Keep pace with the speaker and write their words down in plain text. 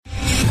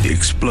the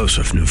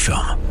explosive new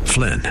film,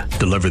 Flynn,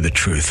 Deliver the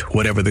Truth,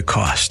 Whatever the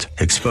Cost,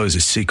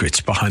 exposes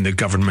secrets behind the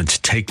government's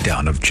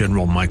takedown of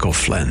General Michael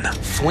Flynn.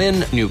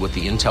 Flynn knew what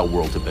the intel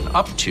world had been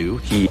up to.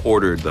 He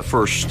ordered the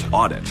first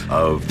audit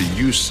of the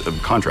use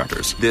of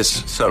contractors.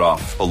 This set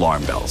off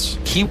alarm bells.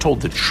 He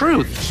told the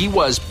truth. He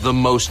was the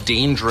most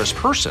dangerous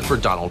person for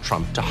Donald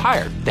Trump to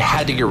hire. They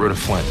had to get rid of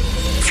Flynn.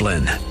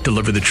 Flynn,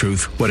 Deliver the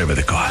Truth, Whatever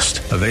the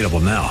Cost. Available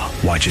now.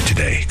 Watch it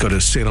today. Go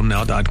to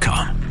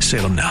salemnow.com.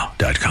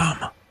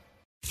 salemnow.com.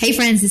 Hey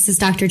friends, this is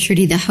Dr.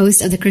 Trudy, the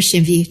host of The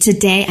Christian View.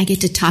 Today I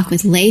get to talk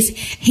with Leif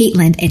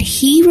Haitland, and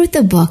he wrote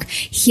the book,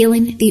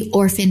 Healing the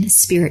Orphan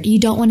Spirit. You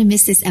don't want to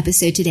miss this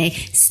episode today.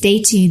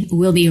 Stay tuned.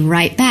 We'll be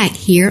right back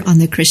here on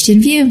The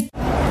Christian View.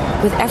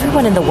 With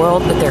everyone in the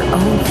world with their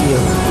own view,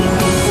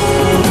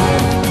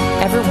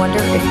 ever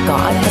wonder if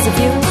God has a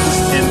view?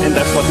 And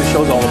that's what the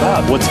show's all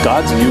about. What's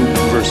God's view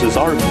versus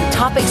our view?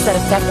 Topics that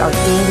affect our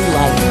daily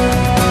life.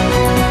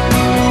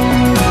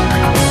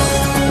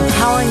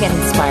 Empowering and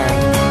inspiring.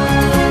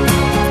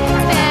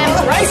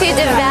 To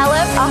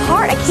develop a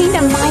heart, a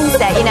kingdom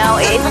mindset,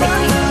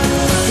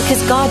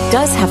 Because God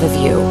does have a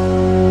view.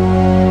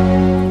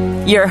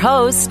 Your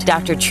host,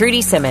 Dr.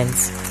 Trudy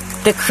Simmons,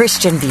 The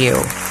Christian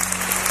View.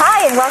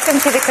 Hi, and welcome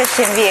to The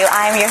Christian View.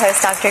 I'm your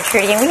host, Dr.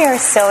 Trudy, and we are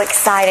so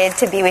excited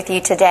to be with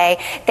you today.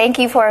 Thank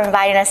you for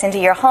inviting us into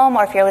your home,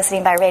 or if you're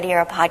listening by radio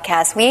or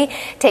podcast. We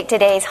take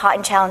today's hot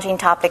and challenging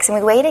topics and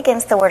we weigh it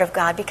against the Word of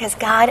God, because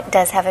God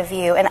does have a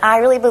view, and I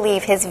really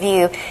believe His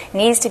view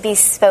needs to be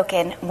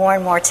spoken more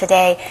and more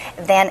today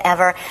than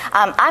ever.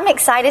 I'm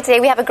excited today.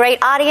 We have a great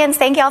audience.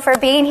 Thank you all for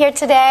being here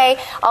today.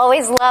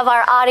 Always love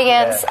our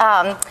audience.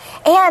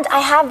 And I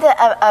have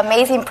the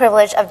amazing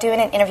privilege of doing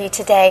an interview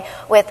today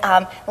with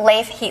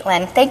Leif Haitland.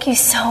 Thank you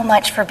so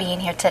much for being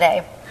here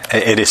today.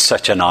 It is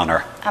such an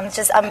honor.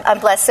 I'm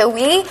blessed. So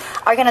we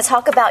are going to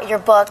talk about your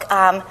book,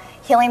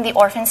 Healing the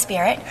Orphan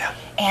Spirit. Yeah.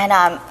 And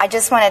I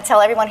just want to tell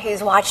everyone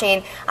who's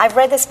watching, I've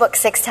read this book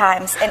 6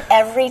 times, and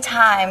every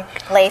time,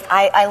 Leif,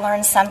 I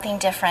learn something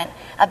different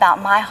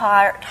about my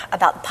heart,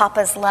 about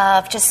Papa's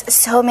love, just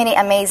so many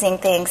amazing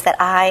things that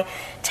I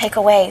take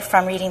away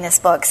from reading this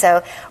book.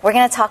 So we're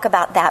going to talk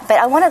about that. But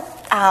I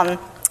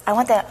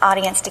want the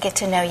audience to get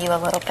to know you a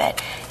little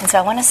bit. And so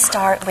I want to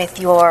start with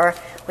your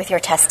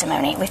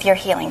testimony, with your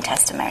healing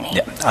testimony.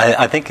 Yeah,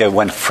 I think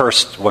when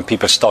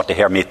people start to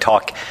hear me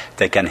talk,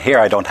 they can hear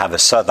I don't have a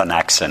southern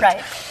accent.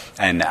 Right.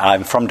 And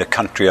I'm from the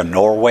country of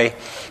Norway.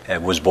 I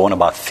was born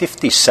about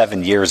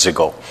 57 years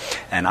ago.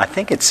 And I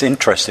think it's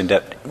interesting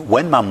that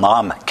when my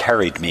mom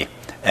carried me,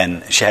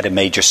 and she had a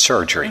major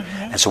surgery.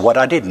 Mm-hmm. And so what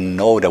I didn't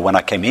know, that when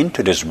I came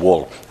into this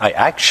world, I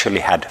actually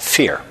had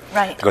fear.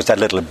 Right. Because that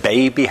little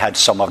baby had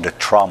some of the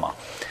trauma.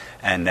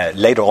 And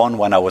later on,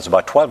 when I was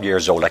about 12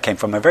 years old, I came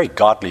from a very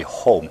godly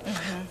home.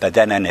 Mm-hmm. But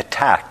then an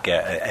attack,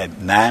 a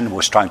man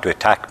was trying to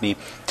attack me,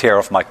 tear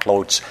off my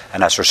clothes,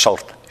 and as a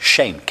result,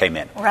 shame came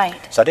in. Right.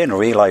 So I didn't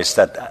realize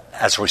that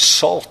as a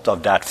result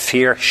of that,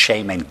 fear,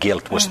 shame, and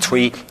guilt was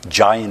 3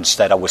 giants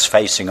that I was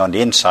facing on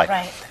the inside.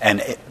 Right.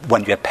 And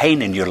when you have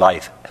pain in your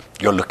life,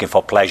 you're looking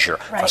for pleasure,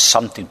 for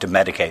something to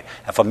medicate.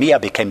 And for me, I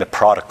became a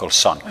prodigal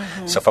son.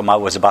 Mm-hmm. So from I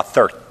was about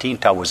 13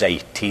 to I was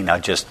 18,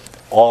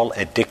 all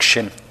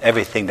addiction,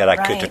 everything that I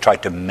could to try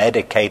to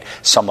medicate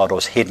some of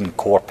those hidden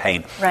core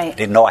pain. Right. I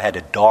didn't know I had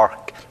a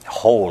dark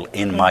hole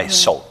in my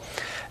soul.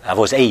 I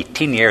was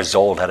 18 years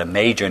old, had a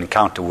major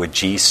encounter with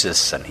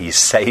Jesus, and He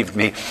saved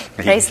me,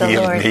 He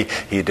healed me,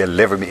 He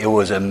delivered me. It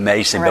was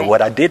amazing. But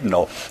what I didn't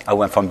know, I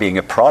went from being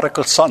a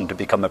prodigal son to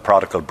become a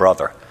prodigal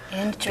brother.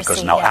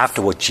 Because now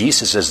after what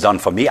Jesus has done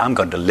for me, I'm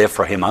going to live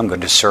for Him. I'm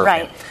going to serve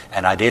Him.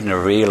 And I didn't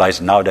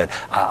realize now that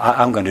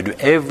I'm going to do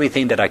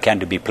everything that I can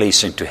to be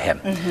pleasing to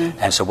Him. Mm-hmm.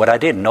 And so what I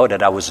didn't know,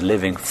 that I was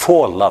living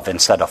for love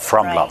instead of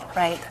from love.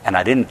 Right. And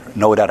I didn't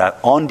know that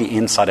on the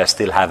inside I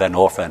still have an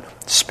orphan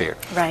spirit.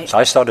 Right. So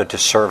I started to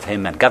serve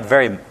Him and got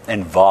very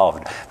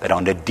involved. But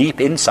on the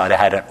deep inside I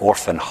had an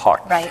orphan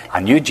heart. Right.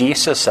 I knew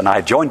Jesus and I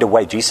joined the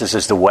way. Jesus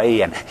is the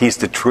way and He's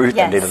the truth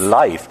and the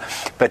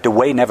life. But the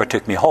way never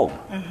took me home.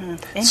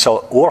 Mm-hmm. So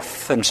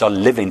orphans are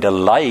living the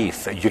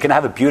life. You can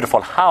have a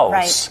beautiful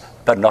house,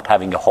 but not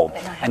having a home.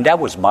 And that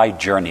was my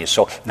journey.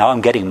 So now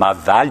I'm getting my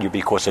value,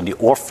 because in the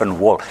orphan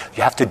world,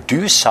 you have to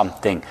do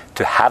something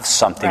to have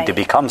something, to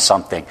become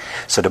something.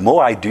 So the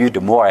more I do,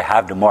 the more I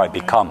have, the more I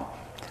become.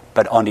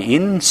 But on the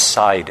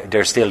inside,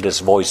 there's still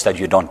this voice that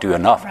you don't do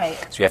enough.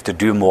 So you have to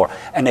do more.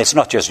 And it's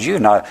not just you.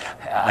 Now,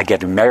 I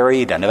get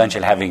married and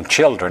eventually having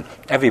children.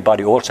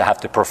 Everybody also have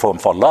to perform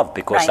for love,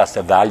 because that's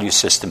the value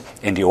system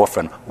in the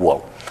orphan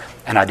world.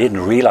 And I didn't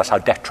realize how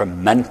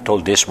detrimental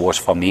this was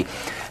for me.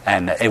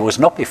 And it was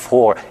not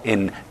before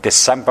in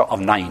December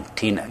of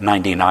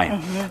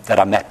 1999 that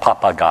I met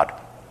Papa God.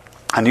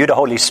 I knew the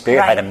Holy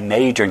Spirit, had a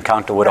major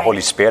encounter with the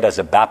Holy Spirit as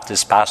a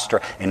Baptist pastor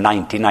in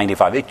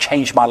 1995. It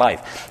changed my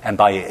life. And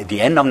by the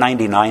end of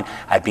 99,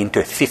 I've been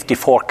to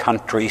 54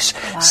 countries,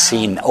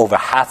 seen over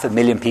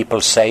 500,000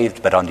 people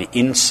saved. But on the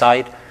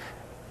inside,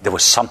 there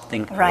was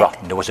something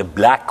rotten. There was a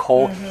black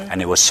hole,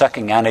 and it was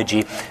sucking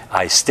energy.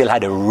 I still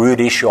had a root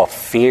issue of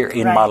fear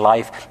in my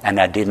life, and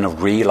I didn't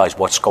realize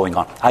what's going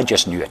on. I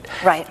just knew it.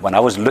 Right. When I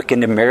was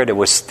looking in the mirror, there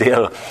was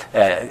still,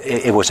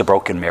 it was a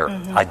broken mirror.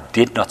 I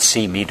did not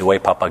see me the way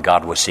Papa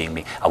God was seeing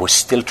me. I was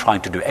still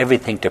trying to do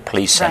everything to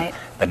please Him,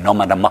 but no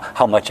matter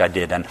how much I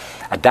did. And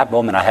at that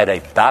moment, I had a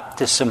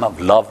baptism of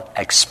love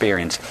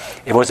experience.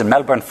 It was in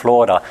Melbourne,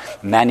 Florida.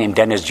 A man named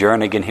Dennis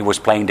Jernigan, he was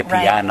playing the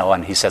piano,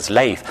 and he says,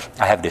 Leif,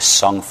 I have this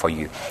song for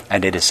you,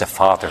 and it is a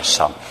father's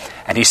song.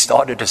 And he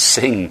started to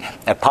sing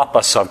a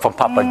Papa song from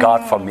Papa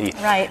God for me.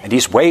 And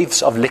these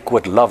waves of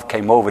liquid love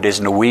came over this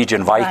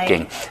Norwegian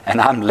Viking,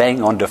 and I'm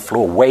laying on the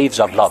floor, waves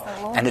of love.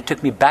 And it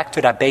took me back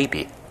to that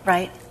baby.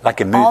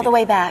 Like a movie. All the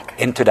way back.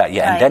 Into that,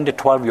 And then the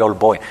 12-year-old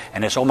boy.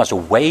 And it's almost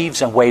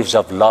waves and waves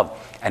of love.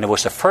 And it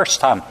was the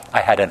first time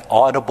I had an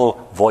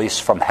audible voice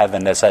from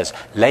heaven that says,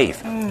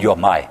 Leif, you're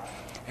mine.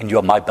 And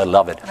you're my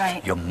beloved.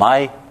 You're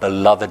my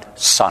beloved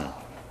son.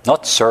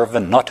 Not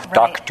servant, not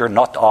doctor,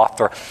 not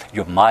author.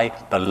 You're my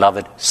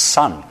beloved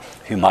son,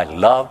 whom I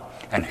love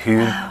and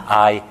whom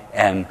I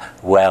am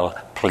well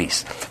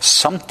pleased.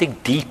 Something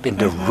deep in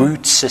the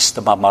root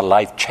system of my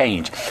life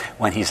changed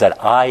when he said,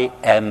 I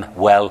am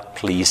well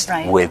pleased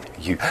with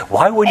you.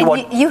 Why would you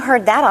want... You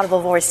heard that audible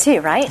voice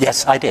too, right?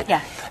 Yes, I did.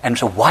 And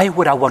so why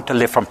would I want to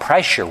live from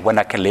pressure when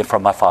I can live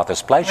from my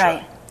Father's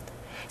pleasure?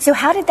 So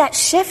how did that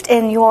shift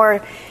in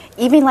your...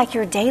 even like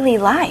your daily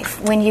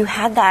life when you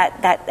had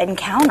that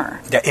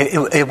encounter?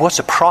 It was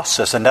a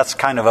process, and that's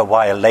kind of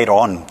why I later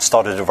on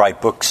started to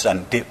write books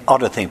and did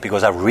other things,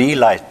 because I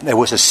realized there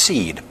was a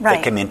seed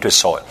that came into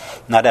soil.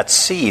 Now that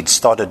seed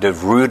started to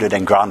rooted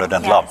and grounded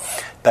in love.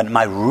 But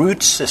my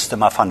root system,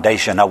 my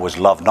foundation, now was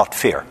love, not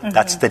fear.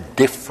 That's the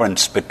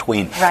difference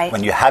between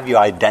when you have your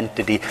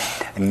identity,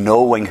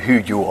 knowing who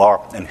you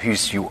are and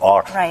whose you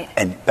are.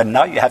 But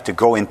now you have to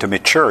grow into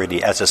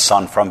maturity as a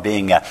son, from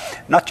being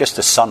not just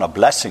a son of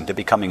blessing to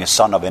becoming a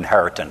son of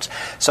inheritance.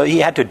 So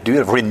he had to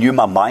renew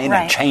my mind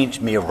and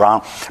change me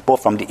around,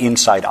 both from the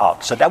inside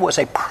out. So that was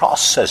a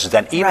process.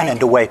 Then even in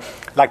the way,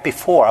 like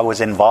before, I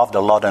was involved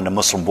a lot in the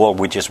Muslim world,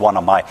 which is one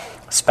of my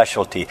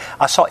specialty.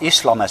 I saw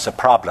Islam as a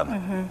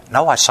problem.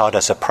 Now I saw it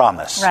as a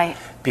promise.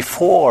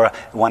 Before,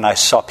 when I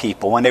saw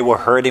people, when they were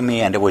hurting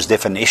me and there was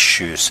different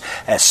issues,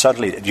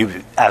 suddenly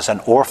you, as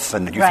an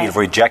orphan, you feel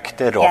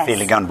rejected or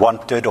feeling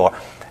unwanted, or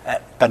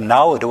but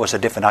now there was a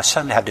different... I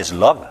suddenly had this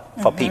love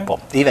for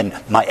people, even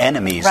my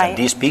enemies and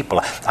these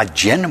people. I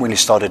genuinely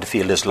started to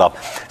feel this love.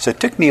 So it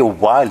took me a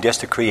while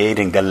just to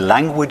creating the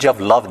language of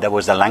love that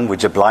was the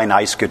language the blind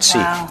eyes could see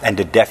and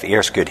the deaf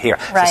ears could hear.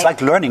 So it's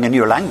like learning a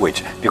new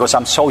language, because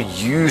I'm so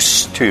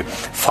used to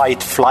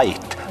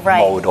fight-flight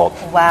mode, or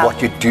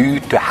what you do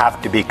to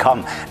have to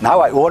become. Now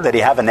I already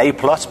have an A+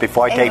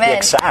 before I take the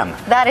exam.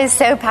 That is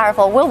so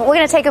powerful. We're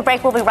going to take a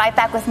break. We'll be right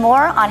back with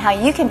more on how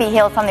you can be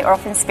healed from the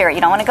orphan spirit.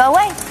 You don't want to go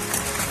away.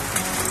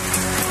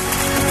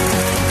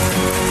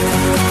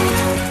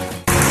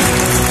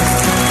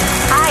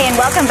 Hi, and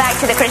welcome back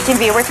to The Christian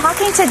View. We're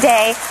talking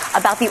today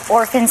about the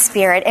orphan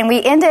spirit, and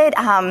we ended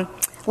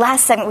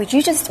last segment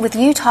with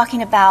you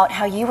talking about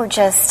how you were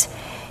just...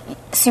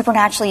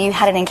 supernaturally, you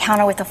had an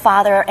encounter with the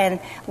Father, and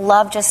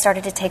love just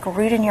started to take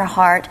root in your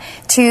heart.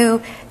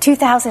 To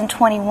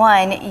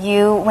 2021,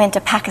 you went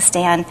to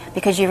Pakistan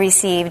because you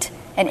received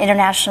an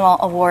international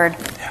award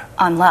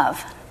on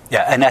love.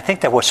 Yeah, and I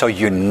think that was so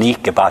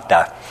unique about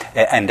that,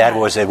 and that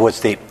was it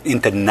was the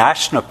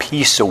International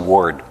Peace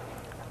Award.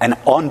 And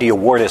on the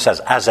award it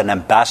says, as an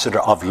ambassador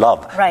of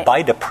love,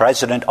 by the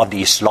President of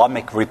the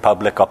Islamic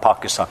Republic of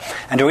Pakistan.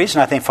 And the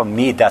reason I think for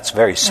me that's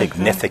very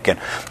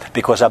significant,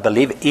 because I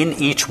believe in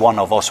each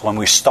one of us,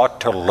 when we start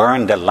to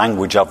learn the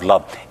language of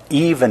love,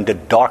 even the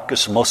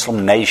darkest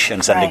Muslim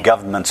nations and the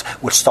governments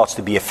will start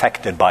to be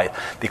affected by it,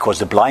 because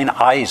the blind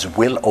eyes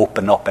will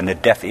open up and the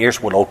deaf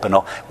ears will open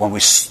up when we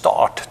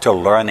start to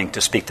learning to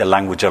speak the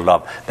language of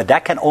love. But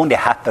that can only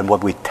happen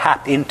when we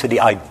tap into the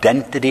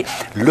identity,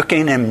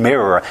 looking in a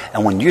mirror,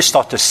 and when you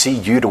start to see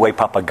you the way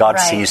Papa God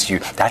sees you,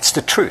 that's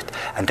the truth,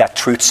 and that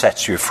truth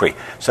sets you free.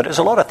 So there's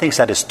a lot of things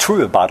that is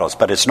true about us,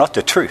 but it's not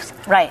the truth.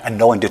 And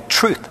knowing the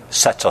truth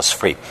sets us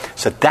free.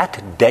 So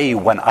that day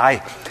when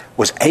I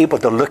was able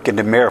to look in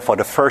the mirror for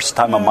the first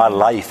time of my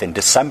life, in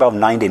December of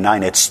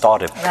 99 it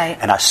started,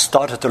 and I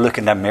started to look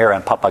in the mirror,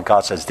 and Papa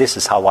God says, this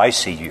is how I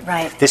see you,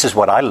 this is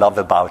what I love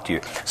about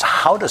you. So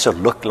how does it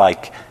look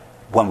like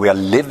when we are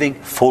living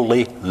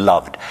fully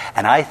loved?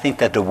 And I think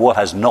that the world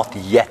has not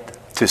yet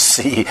to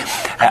see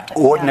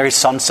ordinary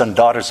sons and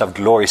daughters of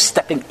glory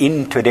stepping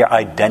into their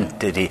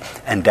identity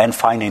and then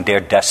finding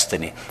their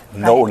destiny,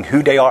 knowing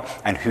who they are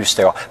and whose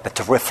they are, but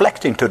to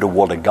reflecting to the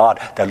world of God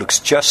that looks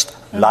just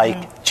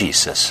like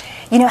Jesus.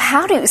 You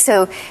know,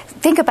 so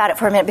think about it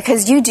for a minute,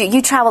 because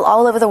you travel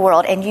all over the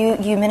world and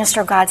you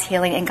minister God's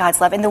healing and God's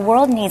love, and the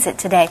world needs it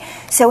today.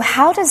 So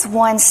how does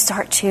one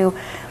start to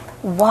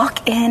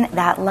walk in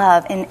that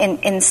love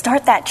and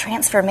start that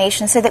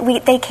transformation so that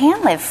they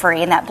can live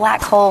free and that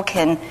black hole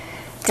can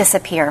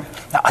disappear?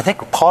 Now, I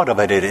think part of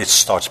it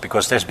starts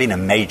because there's been a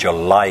major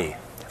lie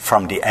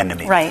from the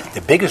enemy. Right.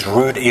 The biggest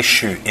root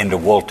issue in the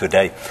world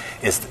today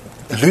is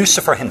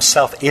Lucifer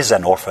himself is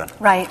an orphan.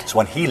 Right. So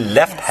when he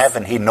left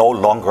heaven, he no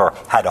longer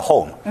had a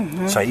home.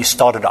 So he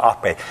started to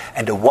operate.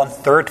 And the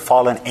 1/3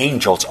 fallen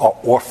angels are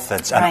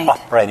orphans and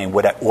operating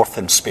with an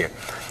orphan spirit.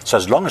 So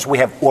as long as we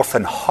have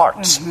orphan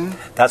hearts,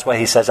 that's why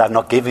he says, I'm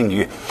not giving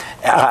you,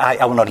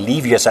 I will not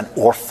leave you as an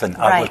orphan.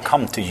 I will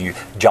come to you,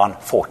 John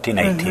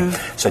 14:18.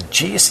 So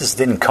Jesus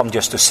didn't come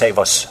just to save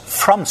us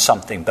from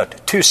something,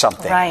 but to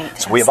something.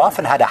 So we have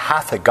often had a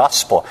half a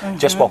gospel,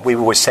 just what we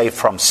were saved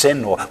from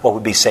sin or what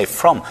we'd be saved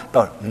from,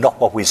 but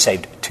not what we're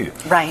saved to.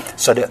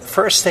 So the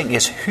first thing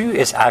is, who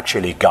is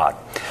actually God?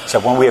 So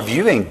when we're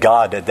viewing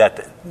God,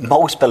 that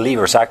most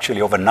believers, actually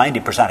over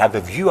 90%, have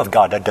a view of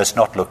God that does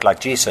not look like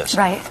Jesus.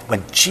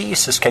 When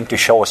Jesus came to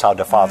show us how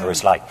the Father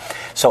is like.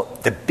 So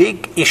the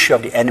big issue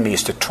of the enemy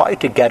is to try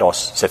to get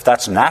us, so if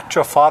that's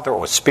natural father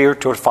or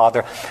spiritual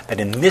father, that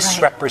in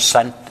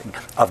misrepresenting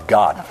of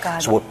God.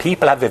 So when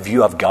people have a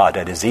view of God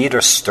that is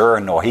either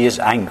stern or he is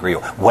angry,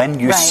 or when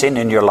you sin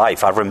in your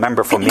life, I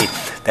remember for me,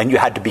 then you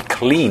had to be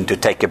clean to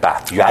take a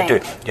bath. You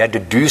had to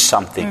do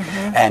something.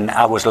 And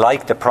I was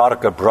like the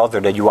prodigal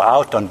brother, that you were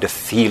out on the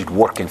field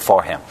working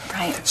for him.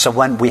 So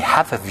when we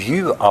have a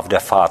view of the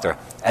Father,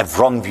 a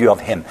wrong view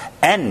of him,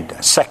 and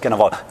second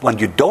of all, when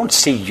you don't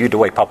see you the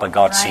way Papa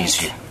God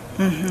sees you,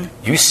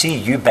 you see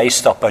you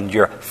based upon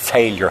your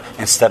failure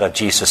instead of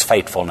Jesus'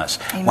 faithfulness.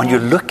 When you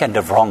look at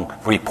the wrong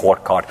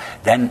report card,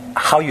 then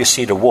how you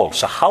see the world.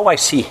 So how I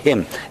see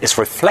him is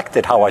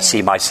reflected how I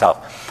see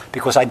myself.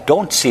 Because I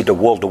don't see the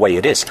world the way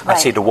it is. I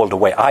see the world the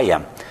way I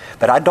am.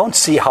 But I don't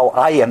see how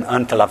I am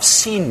until I've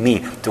seen me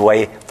the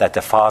way that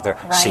the Father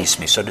sees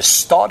me. So the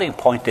starting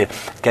point is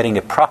getting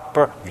a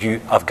proper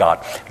view of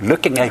God.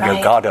 Looking at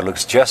your God that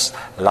looks just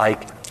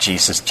like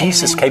Jesus.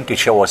 Jesus came to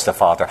show us the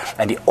Father.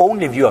 And the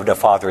only view of the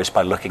Father is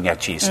by looking at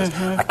Jesus.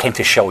 I came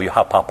to show you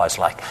how Papa is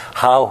like.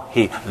 How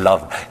he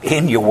loved.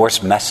 In your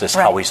worst messes,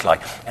 how he's like.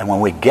 And when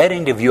we get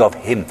in the view of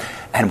him,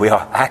 and we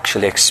are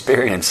actually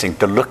experiencing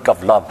the look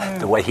of love,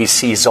 the way he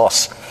sees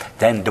us,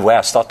 then the way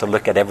I start to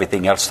look at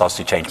everything else starts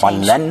to change. My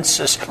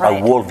lenses,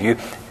 my worldview,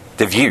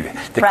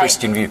 the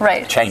Christian view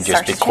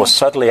changes, because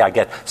suddenly I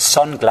get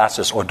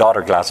sunglasses or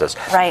daughter glasses,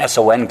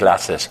 SON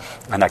glasses,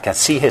 and I can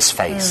see his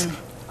face.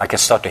 I can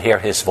start to hear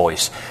his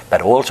voice.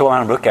 But also when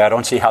I look at it, I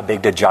don't see how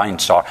big the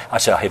giants are. I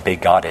see how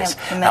big God is.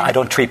 I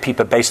don't treat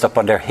people based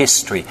upon their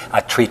history. I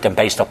treat them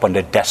based upon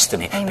their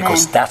destiny.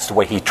 Because that's the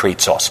way he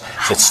treats us.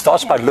 So it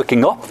starts by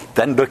looking up,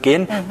 then look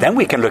in, then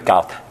we can look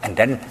out. And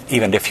then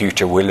even the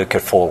future, we're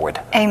looking forward.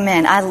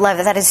 Amen. I love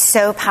it. That is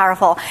so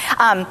powerful.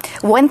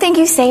 One thing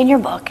you say in your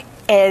book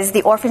is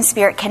the orphan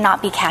spirit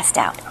cannot be cast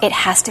out. It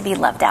has to be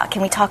loved out.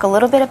 Can we talk a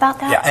little bit about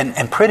that? Yeah,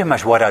 and pretty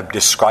much what I'm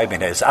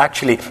describing is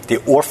actually the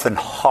orphan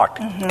heart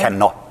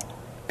cannot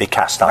be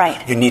cast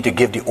out. You need to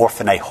give the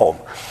orphan a home.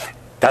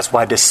 That's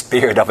why the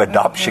spirit of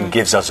adoption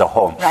gives us a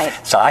home.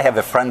 So I have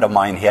a friend of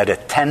mine, he had a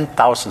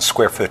 10,000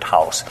 square foot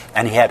house,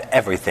 and he had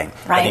everything.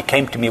 And he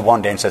came to me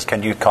one day and says,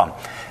 can you come?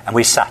 And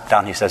we sat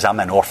down, he says, I'm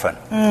an orphan.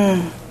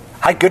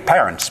 Had good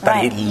parents, but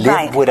he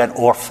lived with an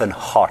orphan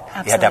heart.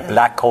 He had that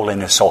black hole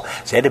in his soul.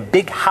 So he had a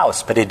big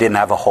house, but he didn't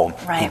have a home.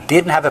 He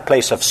didn't have a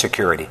place of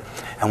security.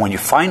 And when you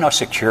find our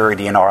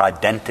security in our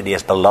identity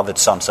as beloved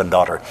sons and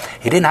daughters,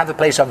 he didn't have a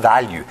place of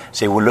value.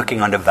 So we're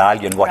looking on the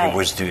value in what he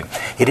was doing.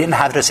 He didn't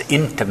have this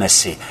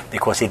intimacy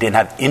because he didn't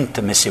have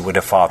intimacy with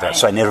the Father.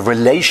 So in a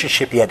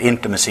relationship, he had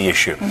intimacy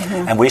issue.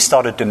 And we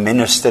started to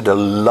minister the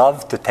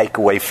love to take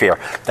away fear.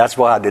 That's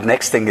why the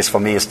next thing is for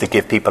me is to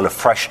give people a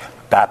fresh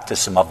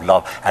baptism of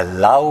love,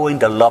 allowing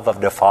the love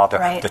of the Father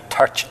to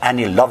touch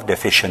any love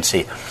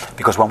deficiency.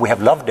 Because when we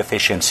have love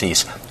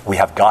deficiencies, we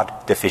have God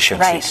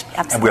deficiencies.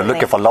 And we're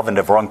looking for love in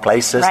the wrong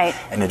places.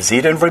 And it's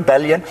either in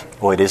rebellion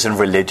or it is in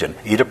religion.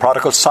 Either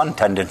prodigal son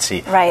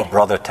tendency or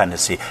brother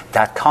tendency.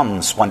 That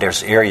comes when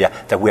there's area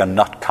that we are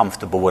not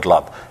comfortable with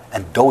love.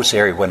 And those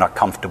areas we're not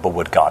comfortable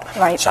with God.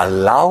 So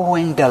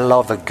allowing the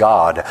love of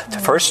God to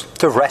first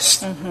to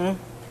rest.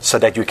 So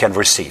that you can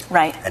receive.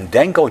 And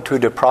then go through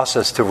the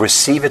process to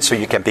receive it so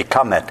you can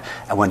become it.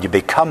 And when you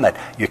become it,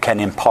 you can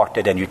impart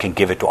it and you can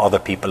give it to other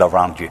people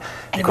around you.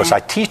 Because I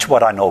teach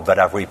what I know, but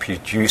I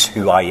reproduce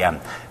who I am.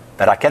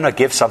 But I cannot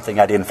give something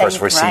I didn't first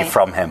receive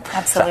from him.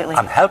 So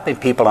I'm helping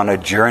people on a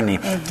journey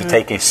to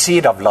take a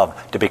seed of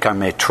love, to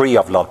become a tree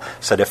of love,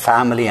 so the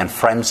family and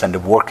friends and the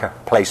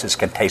workplaces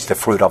can taste the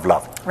fruit of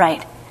love.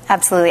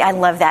 Absolutely. I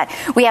love that.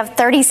 We have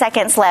 30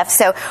 seconds left.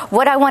 So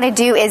what I want to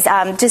do is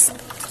just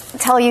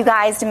tell you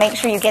guys to make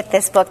sure you get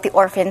this book,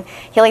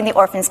 Healing the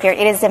Orphan Spirit.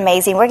 It is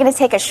amazing. We're going to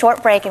take a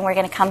short break and we're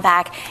going to come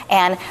back,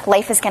 and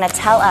Leif is going to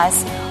tell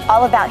us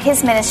all about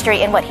his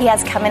ministry and what he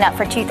has coming up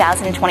for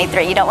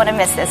 2023. You don't want to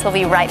miss this. We'll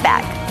be right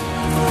back.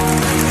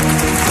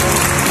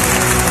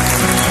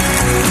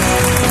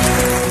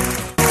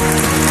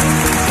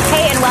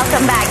 Hey, and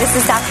welcome back. This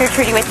is Dr. Dr.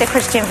 Trudy with The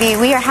Christian View.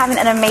 We are having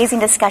an amazing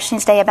discussion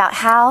today about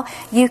how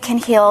you can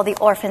heal the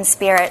orphan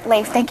spirit.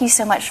 Leif, thank you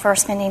so much for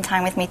spending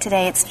time with me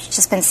today. It's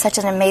just been such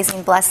an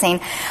amazing blessing.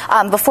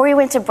 Before we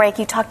went to break,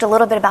 you talked a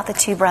little bit about the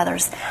two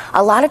brothers.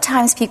 A lot of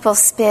times people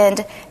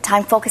spend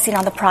time focusing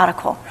on the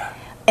prodigal,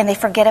 and they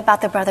forget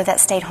about the brother that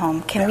stayed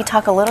home. Can we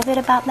talk a little bit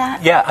about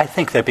that? Yeah, I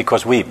think that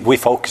because we're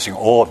focusing,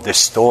 all of this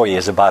story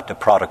is about the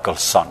prodigal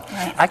son.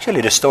 Right.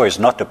 Actually, the story is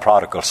not the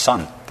prodigal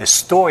son. The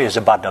story is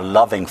about the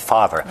loving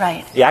father.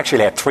 Right. He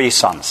actually had three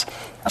sons.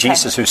 Okay.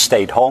 Jesus, who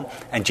stayed home,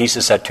 and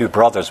Jesus had two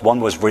brothers.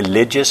 One was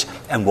religious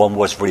and one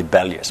was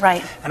rebellious.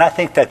 Right. And I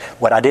think that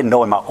what I didn't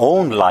know in my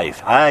own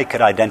life, I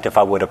could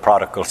identify with a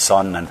prodigal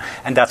son,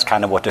 and that's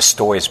kind of what the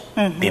story's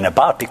been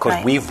about,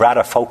 because we've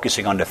rather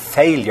focusing on the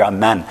failure of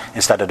men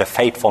instead of the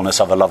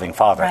faithfulness of a loving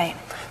father. Right.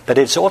 But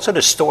it's also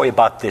the story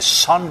about this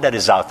son that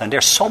is out. And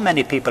there's so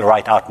many people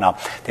right out now.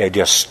 They're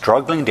just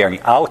struggling. They're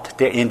out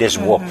there in this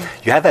war.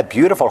 You have a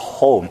beautiful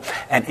home.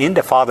 And in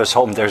the Father's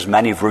home, there's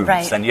many rooms.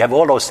 Right. And you have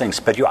all those things.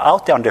 But you're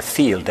out there on the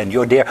field and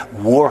you're there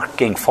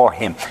working for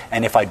Him.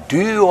 And if I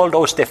do all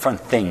those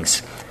different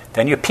things,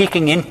 then you're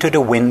peeking into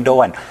the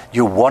window and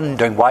you're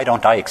wondering, why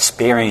don't I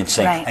experience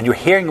it? Right. And you're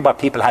hearing about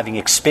people having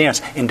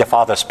experience in the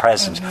Father's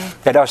presence,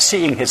 that are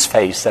seeing His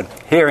face and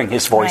hearing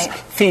His voice,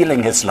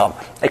 feeling His love,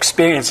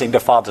 experiencing the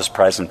Father's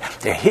presence.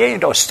 They're hearing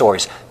those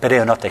stories, but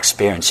they're not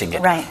experiencing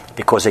it. Right.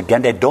 Because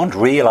again, they don't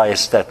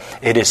realize that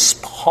it is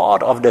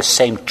part of the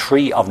same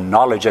tree of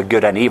knowledge of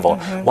good and evil.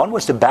 One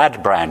was the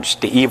bad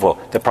branch, the evil,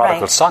 the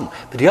prodigal son.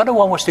 But the other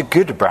one was the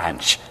good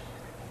branch.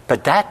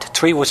 But that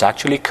tree was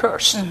actually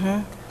cursed.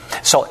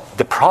 So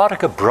the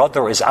prodigal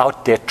brother is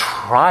out there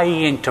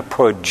trying to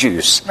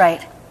produce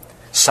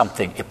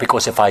something,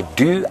 because if I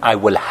do, I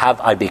will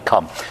have, I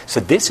become. So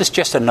this is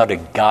just another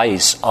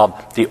guise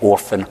of the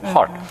orphan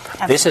heart.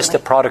 This is the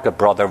prodigal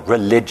brother,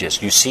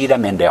 religious. You see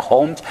them in their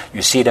homes,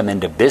 you see them in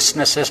the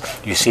businesses,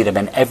 you see them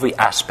in every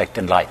aspect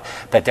in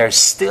life. But there's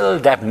still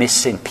that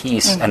missing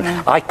piece. And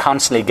I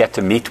constantly get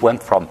to meet them,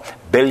 from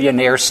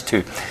billionaires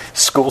to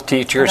school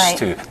teachers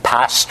to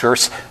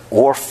pastors,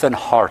 orphan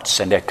hearts,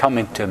 and they're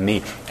coming to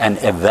me, and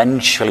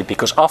eventually,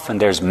 because often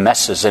there's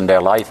messes in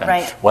their life,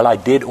 and well, I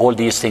did all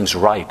these things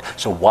right,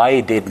 so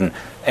why didn't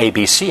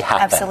ABC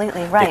happen?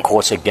 Absolutely, right.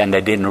 Because again, they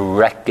didn't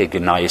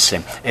recognize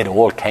Him. It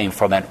all came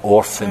from an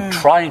orphan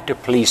trying to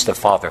please the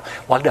Father.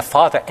 While the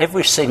Father,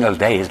 every single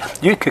day,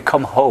 you could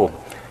come home.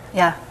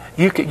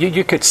 You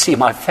could see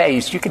my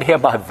face. You could hear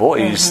my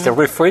voice. The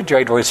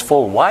refrigerator is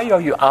full. Why are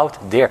you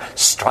out there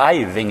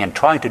striving and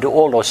trying to do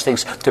all those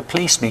things to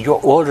please me? You're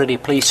already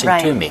pleasing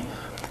to me.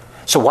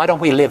 So why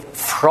don't we live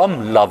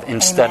from love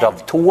instead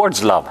of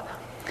towards love?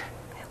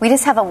 We're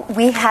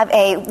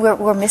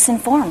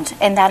misinformed,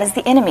 and that is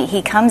the enemy.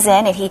 He comes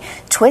in and he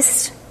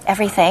twists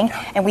everything,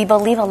 and we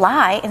believe a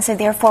lie, and so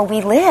therefore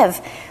we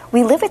live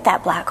at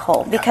that black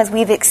hole because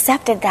we've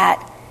accepted that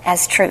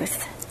as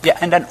truth. Yeah,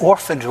 and then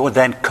orphans will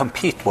then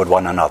compete with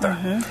one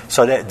another.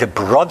 So the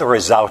brother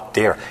is out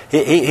there.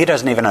 He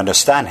doesn't even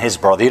understand his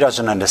brother. He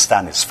doesn't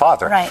understand his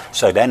father. Right.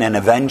 So then, and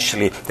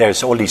eventually,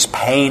 there's all these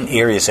pain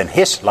areas in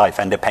his life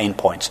and the pain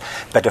points.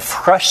 But the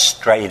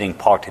frustrating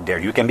part in there,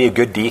 you can be a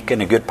good deacon,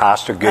 a good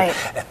pastor,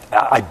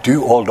 I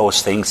do all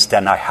those things,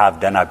 then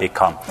I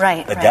become.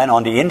 But then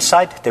on the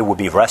inside, they will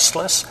be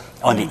restless.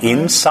 On the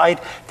inside,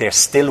 they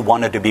still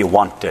wanted to be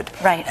wanted.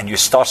 And you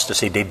start to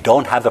see they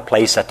don't have a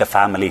place at the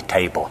family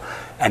table.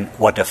 And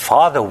what the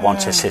Father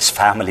wants is His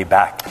family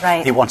back.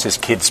 He wants His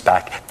kids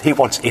back. He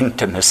wants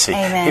intimacy.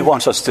 He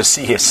wants us to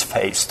see His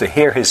face, to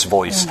hear His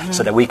voice,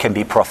 so that we can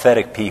be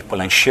prophetic people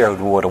and share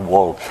with the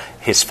world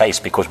His face,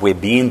 because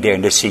we've been there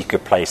in the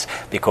secret place,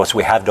 because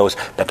we have those,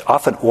 that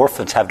often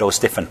orphans have those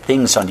different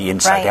things on the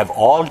inside. They have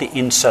all the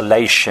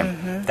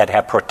insulation that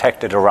have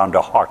protected around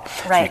the heart.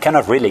 So you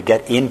cannot really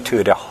get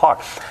into the heart.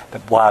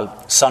 But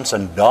while sons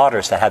and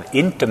daughters that have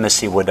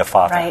intimacy with the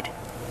Father,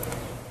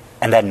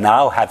 and then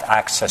now have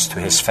access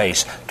to His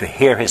face, to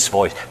hear His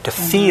voice, to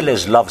feel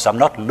His love. So I'm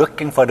not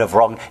looking for the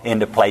wrong in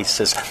the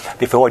places.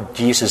 Before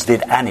Jesus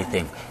did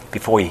anything,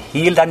 before He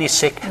healed any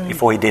sick,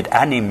 before He did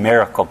any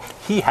miracle,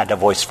 He had a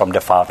voice from the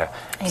Father.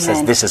 He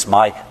says, "This is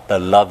my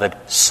beloved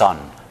Son,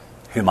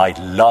 whom I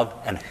love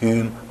and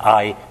whom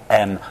I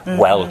am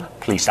well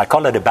pleased." I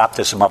call it a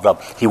baptism of love.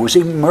 He was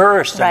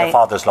immersed in the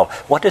Father's love.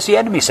 What does the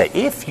enemy say?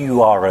 If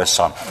you are a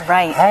son,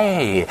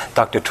 hey,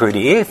 Dr.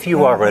 Trudy, if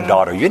you are a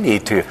daughter, you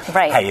need to,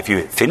 hey, if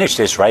you finish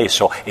this race,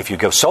 or if you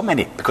go so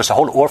many, because the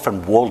whole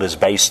orphan world is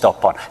based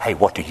upon, hey,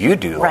 what do you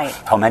do?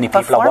 How many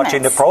people are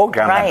watching the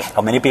program? And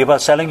how many people are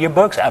selling your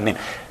books? I mean,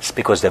 it's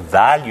because the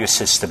value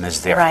system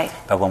is there.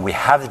 But when we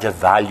have the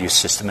value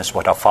system, is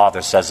what our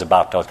Father says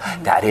about us,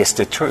 that is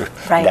the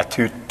truth. That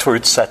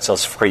truth sets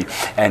us free.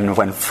 And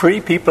when free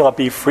people are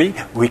be free,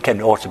 we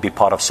can also be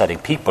part of setting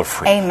people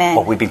free.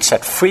 What we've been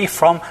set free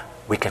from,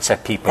 we can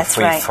set people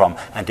free from.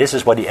 And this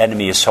is why the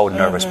enemy is so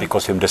nervous,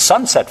 because whom the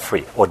son set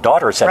free, or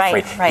daughter set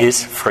free,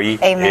 is free.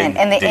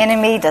 And the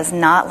enemy does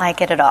not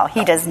like it at all.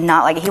 He does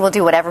not like it. He will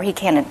do whatever he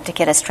can to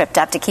get us tripped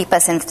up, to keep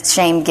us in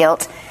shame,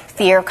 guilt,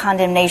 fear,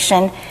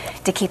 condemnation.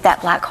 to keep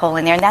that black hole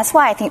in there. And that's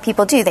why I think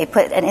people do. They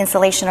put an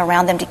insulation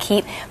around them to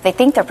keep, they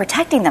think they're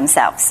protecting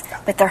themselves,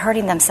 but they're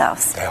hurting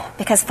themselves.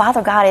 Because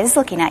Father God is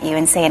looking at you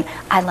and saying,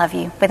 I love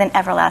you with an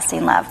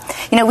everlasting love.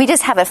 You know, we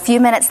just have a few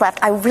minutes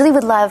left. I really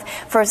would love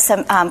for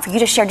you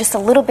to share just a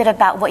little bit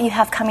about what you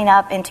have coming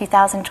up in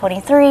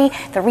 2023,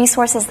 the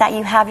resources that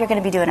you have. You're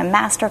going to be doing a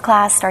master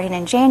class starting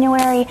in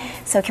January.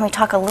 So can we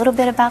talk a little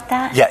bit about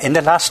that? Yeah, in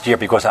the last year,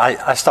 because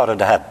I started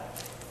to have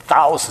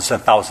thousands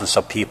and thousands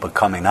of people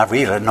coming. I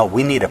realized, no,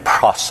 we need a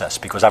process,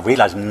 because I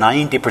realized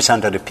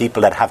 90% of the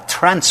people that have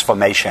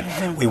transformation,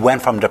 we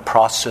went from the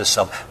process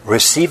of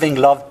receiving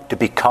love to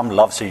become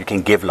love so you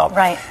can give love.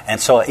 Right. And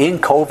so in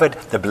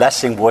COVID, the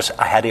blessing was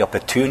I had the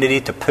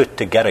opportunity to put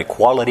together a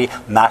quality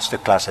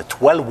masterclass, a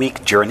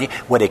 12-week journey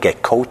where they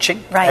get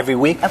coaching every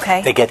week.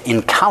 Okay. They get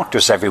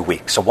encounters every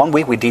week. So one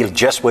week we deal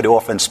just with the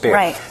orphan spirit.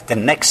 Right. The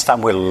next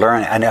time we'll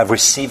learn and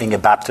receiving a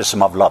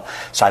baptism of love.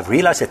 So I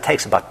realized it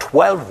takes about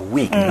 12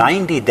 weeks,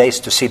 90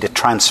 days to see the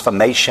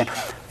transformation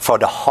for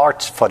the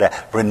hearts, for the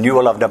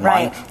renewal of the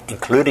mind,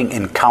 including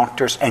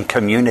encounters and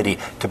community,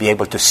 to be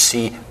able to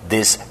see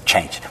this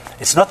change.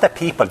 It's not that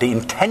people, the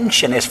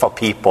intention is for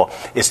people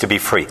is to be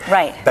free.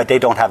 Right. But they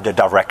don't have the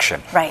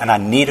direction. Right. And I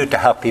needed to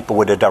help people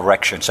with the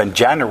direction. So in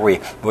January,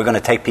 we're going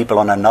to take people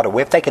on another.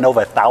 We've taken over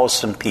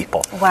 1,000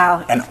 people.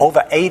 Wow. And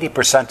over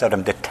 80% of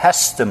them, the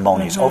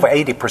testimonies, over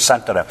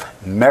 80% of them,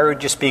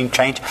 marriages being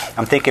changed.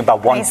 I'm thinking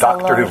about one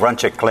doctor who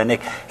runs a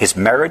clinic. His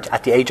marriage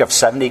at the age of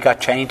 70 got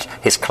changed.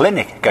 His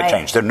clinic got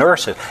changed. The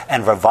nurses,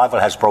 and revival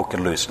has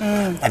broken loose.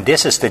 And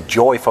this is the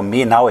joy for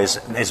me now,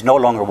 is no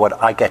longer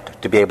what I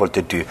get to be able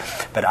to do.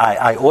 But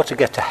I also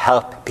get to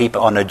help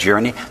people on a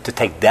journey, to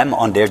take them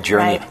on their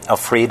journey of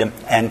freedom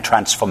and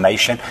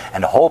transformation.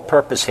 And the whole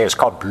purpose here is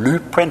called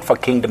Blueprint for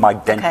Kingdom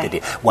Identity.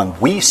 When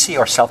we see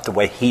ourselves the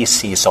way He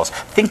sees us,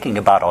 thinking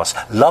about us,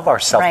 love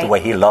ourselves the way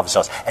He loves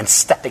us, and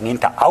stepping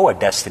into our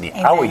destiny,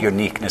 our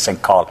uniqueness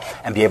and call,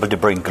 and be able to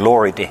bring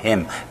glory to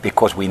Him,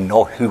 because we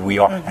know who we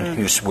are and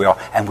whose we are,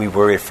 and we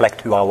will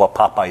reflect who our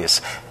Papa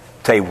is.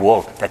 To a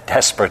world that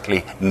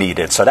desperately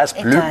needed. So that's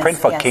Blueprint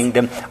for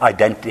Kingdom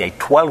Identity, a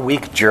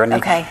 12-week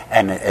journey.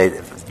 And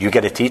you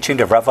get a teaching,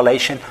 the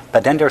revelation,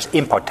 but then there's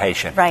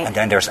impartation. And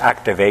then there's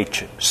activation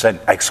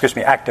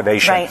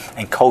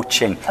and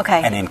coaching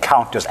and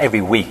encounters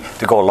every week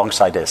to go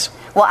alongside this.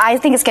 Well, I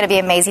think it's going to be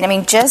amazing. I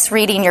mean, just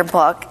reading your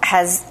book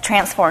has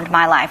transformed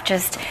my life,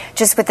 just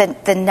with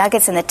the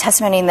nuggets and the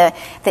testimony and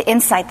the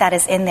insight that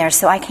is in there.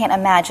 So I can't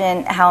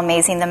imagine how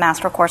amazing the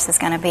master course is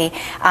going to be.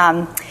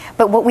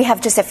 But what we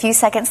have just a few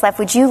seconds left.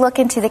 Would you look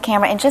into the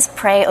camera and just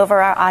pray over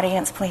our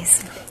audience,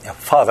 please? Yeah,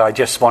 Father, I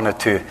just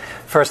wanted to,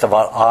 first of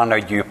all, honor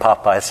you,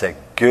 Papa, as a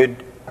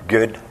good,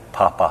 good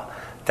Papa.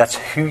 That's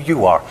who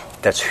you are.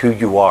 That's who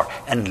you are.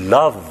 And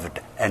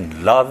loved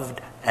and loved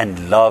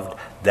and loved.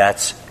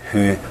 That's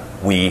who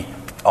we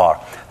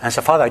are. And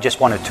so, Father, I just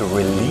wanted to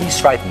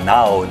release right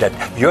now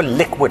that your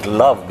liquid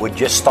love would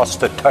just start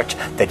to touch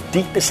the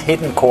deepest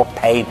hidden core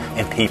pain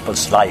in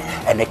people's life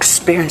and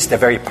experience the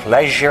very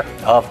pleasure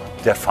of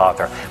the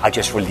Father. I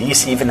just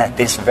release even at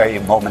this very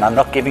moment. I'm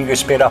not giving you a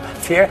spirit of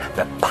fear,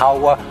 but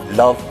power,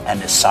 love,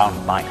 and a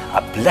sound mind.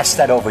 I bless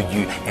that over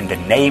you in the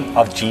name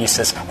of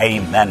Jesus.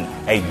 Amen.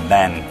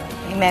 Amen.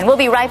 Amen. We'll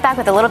be right back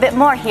with a little bit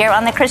more here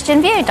on The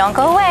Christian View. Don't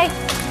go away.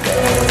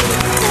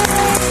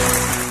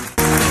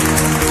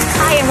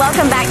 Hi, and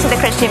welcome back to The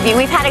Christian View.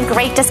 We've had a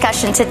great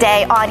discussion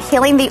today on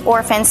healing the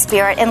orphan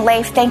spirit. And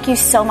Leif, thank you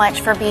so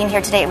much for being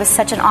here today. It was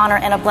such an honor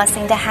and a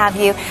blessing to have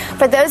you.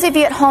 For those of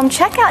you at home,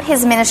 check out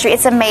his ministry.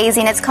 It's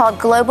amazing. It's called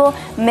Global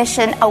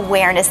Mission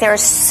Awareness. There are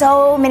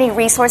so many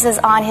resources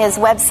on his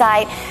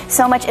website,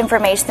 so much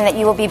information that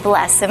you will be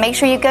blessed. So make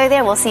sure you go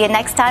there. We'll see you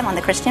next time on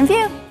The Christian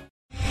View.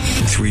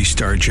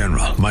 3-star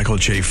General Michael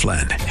J.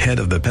 Flynn, head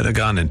of the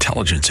Pentagon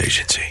Intelligence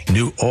Agency,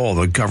 knew all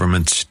the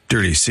government's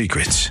dirty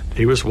secrets.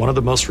 He was one of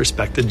the most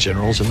respected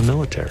generals in the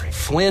military.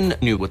 Flynn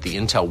knew what the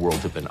intel world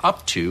had been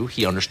up to.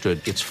 He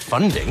understood its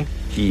funding.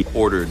 He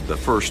ordered the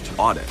first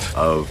audit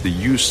of the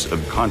use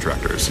of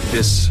contractors.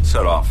 This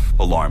set off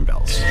alarm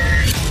bells.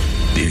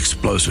 The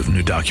explosive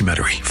new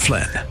documentary,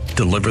 Flynn,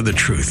 Deliver the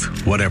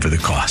Truth, Whatever the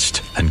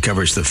Cost,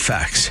 uncovers the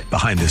facts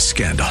behind this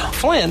scandal.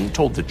 Flynn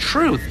told the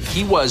truth.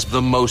 He was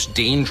the most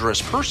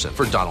dangerous person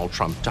for Donald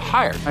Trump to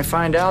hire. I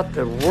find out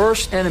the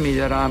worst enemy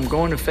that I'm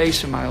going to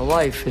face in my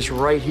life is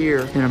right here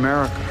in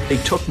America. They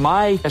took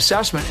my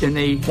assessment and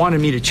they wanted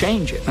me to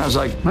change it. And I was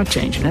like, I'm not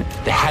changing it.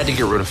 They had to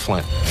get rid of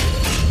Flynn.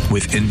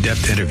 With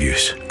in-depth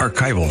interviews,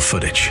 archival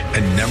footage,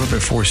 and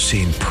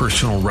never-before-seen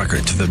personal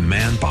records of the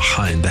man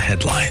behind the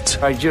headlines.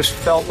 I just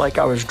felt like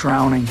I was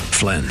drowning.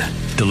 Flynn,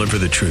 Deliver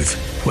the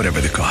Truth, Whatever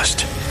the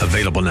Cost.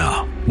 Available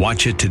now.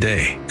 Watch it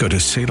today. Go to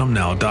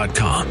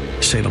salemnow.com.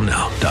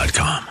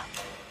 salemnow.com.